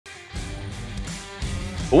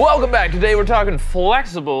Welcome back. Today we're talking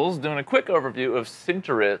flexibles, doing a quick overview of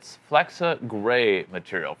Sinterit's Flexa Grey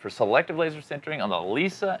material for selective laser sintering on the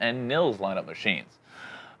Lisa and Nils lineup machines.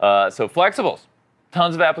 So flexibles,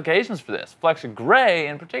 tons of applications for this. Flexa Grey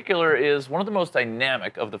in particular is one of the most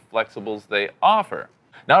dynamic of the flexibles they offer.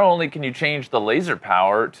 Not only can you change the laser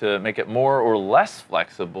power to make it more or less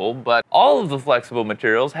flexible, but all of the flexible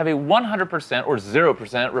materials have a 100% or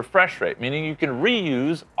 0% refresh rate, meaning you can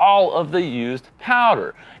reuse all of the used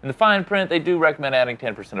powder. In the fine print, they do recommend adding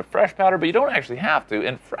 10% of fresh powder, but you don't actually have to,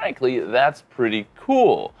 and frankly, that's pretty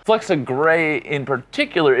cool. Flexa Grey in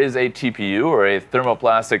particular is a TPU, or a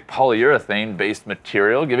thermoplastic polyurethane-based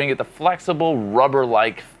material, giving it the flexible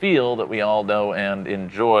rubber-like feel that we all know and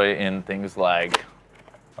enjoy in things like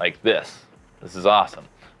this. This is awesome.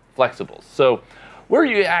 Flexibles. So where are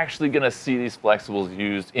you actually going to see these flexibles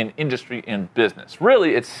used in industry and business?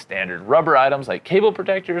 Really, it's standard rubber items like cable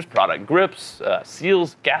protectors, product grips,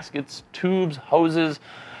 seals, gaskets, tubes, hoses,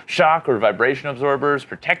 shock or vibration absorbers,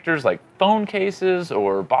 protectors like phone cases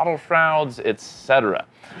or bottle shrouds, etc.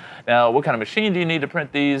 Now, what kind of machine do you need to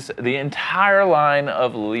print these? The entire line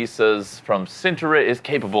of Lisas from Sinterit is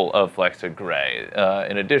capable of Flexa Grey.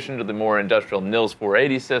 In addition to the more industrial Nils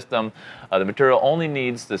 480 system, the material only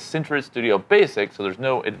needs the Sinterit Studio Basic, so there's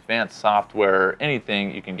no advanced software or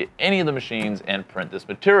anything. You can get any of the machines and print this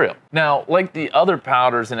material. Now, like the other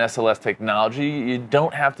powders in SLS technology, you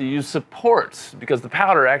don't have to use supports because the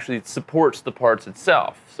powder actually supports the parts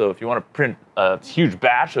itself. So if you want to print a huge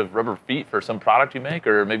batch of rubber feet for some product you make,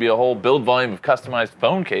 or maybe a whole build volume of customized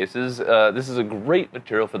phone cases, this is a great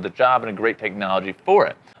material for the job and a great technology for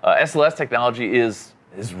it. SLS technology is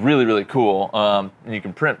really, really cool. And you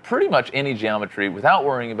can print pretty much any geometry without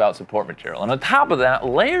worrying about support material. And on top of that,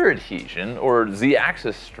 layer adhesion, or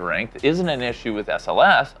Z-axis strength, isn't an issue with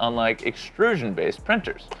SLS, unlike extrusion-based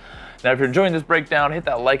printers. Now, if you're enjoying this breakdown, hit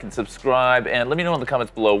that like and subscribe, and let me know in the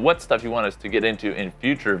comments below what stuff you want us to get into in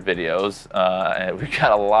future videos. And we've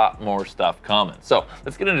got a lot more stuff coming. So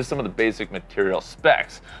let's get into some of the basic material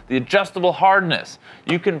specs. The adjustable hardness.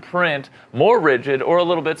 You can print more rigid or a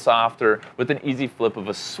little bit softer with an easy flip of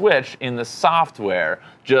a switch in the software,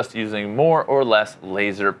 just using more or less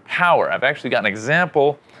laser power. I've actually got an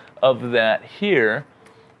example of that here.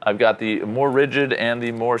 I've got the more rigid and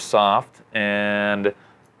the more soft, and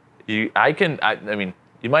I mean,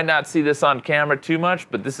 you might not see this on camera too much,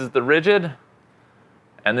 but this is the rigid,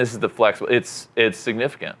 and this is the flexible. It's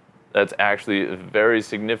significant. That's actually very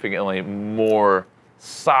significantly more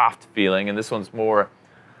soft feeling, and this one's more,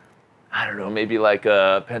 I don't know, maybe like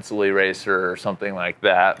a pencil eraser or something like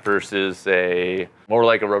that, versus more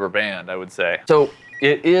like a rubber band, I would say. So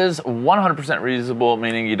it is 100% reusable,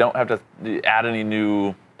 meaning you don't have to add any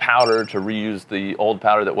new powder to reuse the old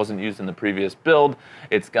powder that wasn't used in the previous build.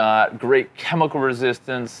 It's got great chemical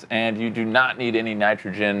resistance, and you do not need any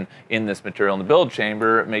nitrogen in this material in the build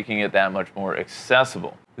chamber, making it that much more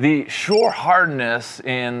accessible. The shore hardness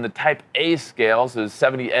in the type A scales is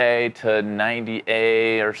 70A to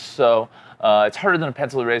 90A or so. It's harder than a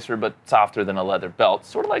pencil eraser, but softer than a leather belt,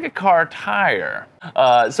 sort of like a car tire.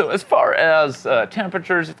 So as far as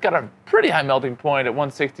temperatures, it's got a pretty high melting point at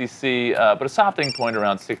 160 C, but a softening point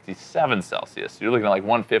around 67 Celsius. So you're looking at like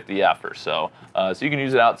 150 F or so. So you can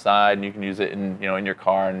use it outside, and you can use it in your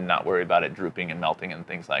car and not worry about it drooping and melting and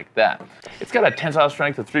things like that. It's got a tensile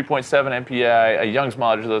strength of 3.7 MPa, a Young's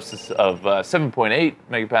modulus of 7.8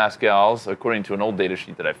 megapascals, according to an old data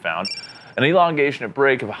sheet that I found. An elongation at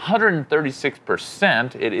break of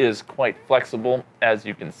 136%. It is quite flexible, as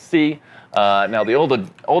you can see. Now, the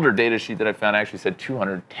older data sheet that I found actually said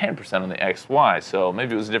 210% on the XY, so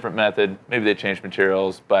maybe it was a different method, maybe they changed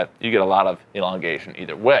materials, but you get a lot of elongation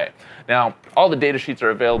either way. Now, all the data sheets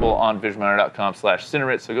are available on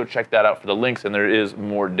visionminer.com/Sinterit, so go check that out for the links, and there is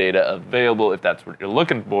more data available if that's what you're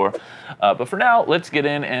looking for. But for now, let's get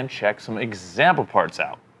in and check some example parts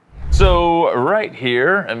out. So right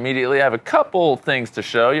here, immediately, I have a couple things to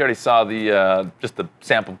show. You already saw the just the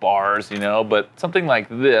sample bars, but something like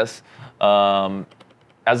this,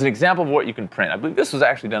 as an example of what you can print. I believe this was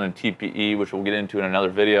actually done in TPE, which we'll get into in another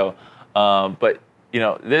video. But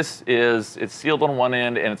it's sealed on one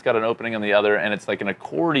end, and it's got an opening on the other, and it's like an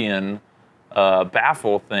accordion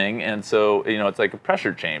baffle thing, and so it's like a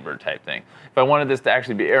pressure chamber type thing. If I wanted this to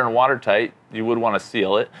actually be air and watertight, you would want to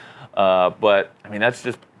seal it. But I mean,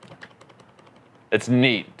 it's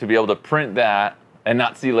neat to be able to print that and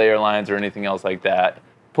not see layer lines or anything else like that.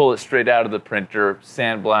 Pull it straight out of the printer,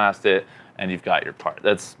 sandblast it, and you've got your part.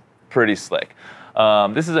 That's pretty slick.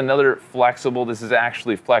 This is another flexible. This is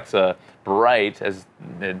actually Flexa Bright, as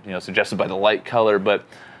suggested by the light color. But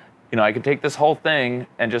I can take this whole thing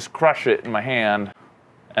and just crush it in my hand,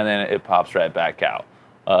 and then it pops right back out.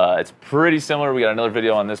 It's pretty similar. We got another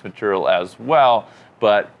video on this material as well,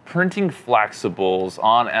 but printing flexibles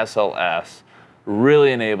on SLS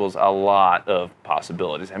really enables a lot of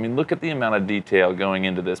possibilities. I mean, look at the amount of detail going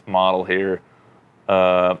into this model here.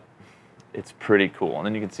 It's pretty cool. And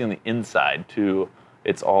then you can see on the inside too,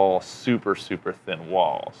 it's all super, super thin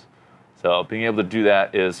walls. So being able to do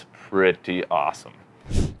that is pretty awesome.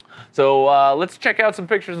 So let's check out some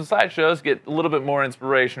pictures and slideshows, get a little bit more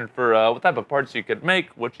inspiration for what type of parts you could make,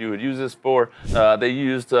 what you would use this for. They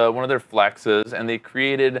used one of their flexes and they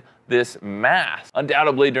created this mask,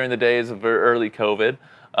 undoubtedly during the days of early COVID,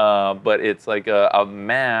 but it's like a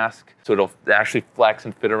mask, so it'll actually flex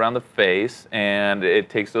and fit around the face, and it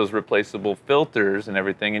takes those replaceable filters and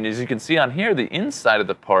everything. And as you can see on here, the inside of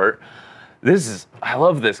the part, I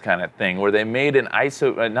love this kind of thing, where they made an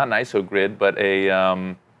not an ISO grid, but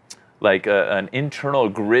an internal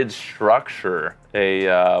grid structure,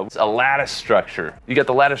 a lattice structure. You got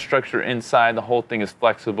the lattice structure inside, the whole thing is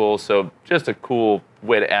flexible, so just a cool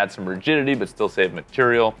way to add some rigidity but still save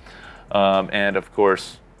material. And of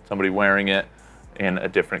course, somebody wearing it in a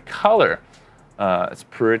different color. It's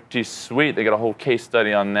pretty sweet. They got a whole case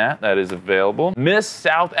study on that is available. Miss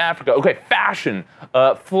South Africa. Okay, fashion.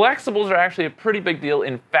 Flexibles are actually a pretty big deal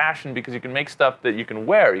in fashion because you can make stuff that you can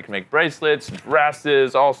wear. You can make bracelets,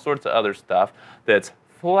 dresses, all sorts of other stuff that's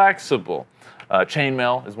flexible.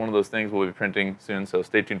 Chainmail is one of those things we'll be printing soon, so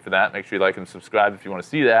stay tuned for that. Make sure you like and subscribe if you want to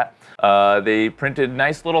see that. They printed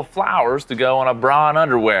nice little flowers to go on a bra and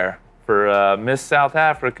underwear for Miss South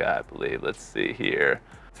Africa, I believe. Let's see here.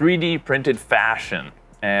 3D printed fashion,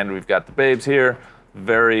 and we've got the babes here.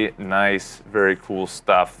 Very nice, very cool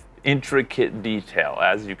stuff. Intricate detail,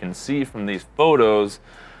 as you can see from these photos.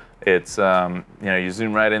 It's you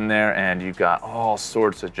zoom right in there, and you've got all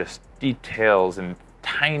sorts of just details and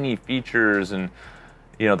tiny features, and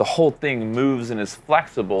the whole thing moves and is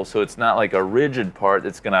flexible, so it's not like a rigid part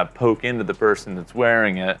that's gonna poke into the person that's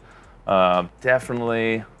wearing it.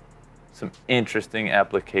 Definitely some interesting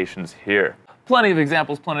applications here. Plenty of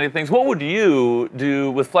examples, plenty of things. What would you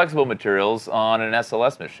do with flexible materials on an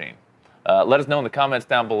SLS machine? Let us know in the comments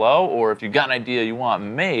down below, or if you've got an idea you want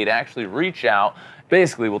made, actually reach out.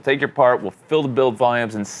 Basically, we'll take your part, we'll fill the build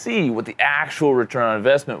volumes and see what the actual return on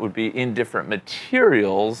investment would be in different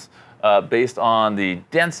materials based on the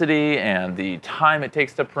density and the time it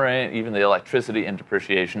takes to print, even the electricity and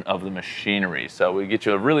depreciation of the machinery. So we get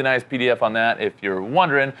you a really nice PDF on that if you're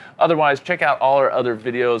wondering. Otherwise, check out all our other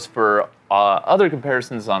videos for other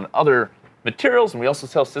comparisons on other materials, and we also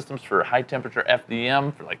sell systems for high temperature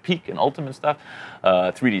FDM for like peak and ultimate stuff,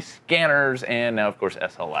 3D scanners, and now of course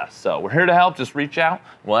SLS. So we're here to help. Just reach out.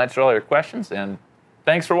 We'll answer all your questions, and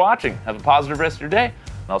thanks for watching. Have a positive rest of your day,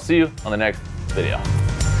 and I'll see you on the next video.